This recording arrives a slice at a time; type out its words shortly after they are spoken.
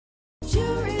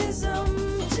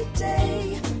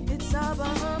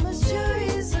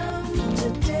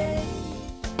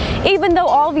Even though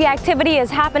all the activity is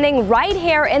happening right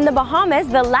here in the Bahamas,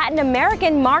 the Latin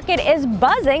American market is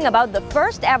buzzing about the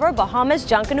first ever Bahamas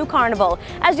Junkanoo Carnival.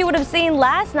 As you would have seen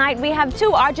last night, we have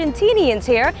two Argentinians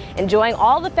here enjoying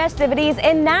all the festivities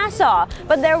in Nassau.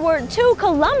 But there were two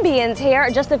Colombians here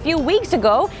just a few weeks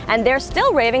ago, and they're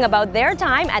still raving about their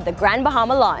time at the Grand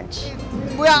Bahama launch.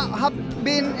 We have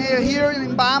been here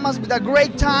in Bahamas with a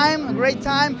great time,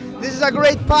 This is a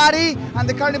great party, and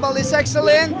the carnival is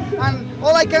excellent. And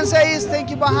all I can say is thank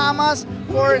you, Bahamas,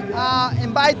 for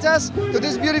inviting us to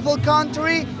this beautiful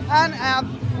country. And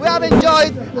we have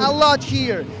enjoyed a lot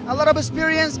here, a lot of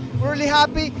experience. We're really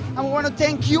happy, and we want to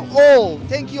thank you all.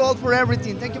 Thank you all for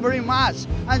everything. Thank you very much.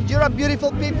 And you're a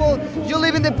beautiful people. You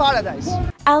live in the paradise.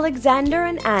 Alexander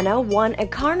and Anna won a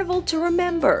Carnival to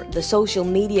Remember, the social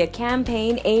media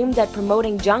campaign aimed at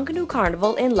promoting Junkanoo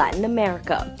Carnival in Latin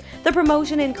America. The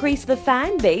promotion increased the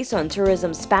fan base on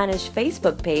Tourism's Spanish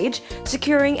Facebook page,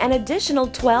 securing an additional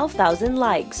 12,000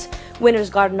 likes.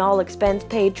 Winners got an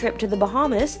all-expense-paid trip to the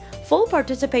Bahamas, full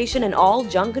participation in all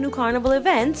Junkanoo Carnival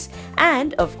events,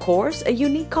 and, of course, a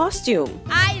unique costume.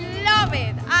 I love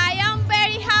it. I am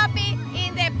very happy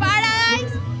in the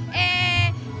paradise.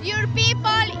 Your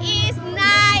people is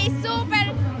nice, super,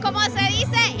 como se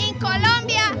dice en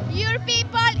Colombia, your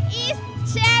people is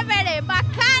chévere,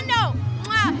 bacano.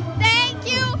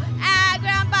 Thank you,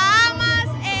 Grand Bahamas,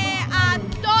 a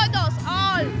todos,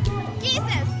 all.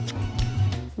 Kisses.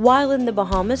 While in the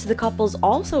Bahamas, the couples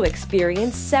also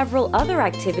experienced several other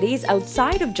activities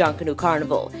outside of Junkanoo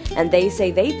Carnival, and they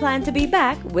say they plan to be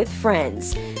back with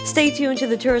friends. Stay tuned to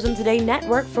the Tourism Today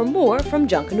network for more from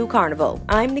Junkanoo Carnival.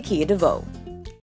 I'm Nikia DeVoe.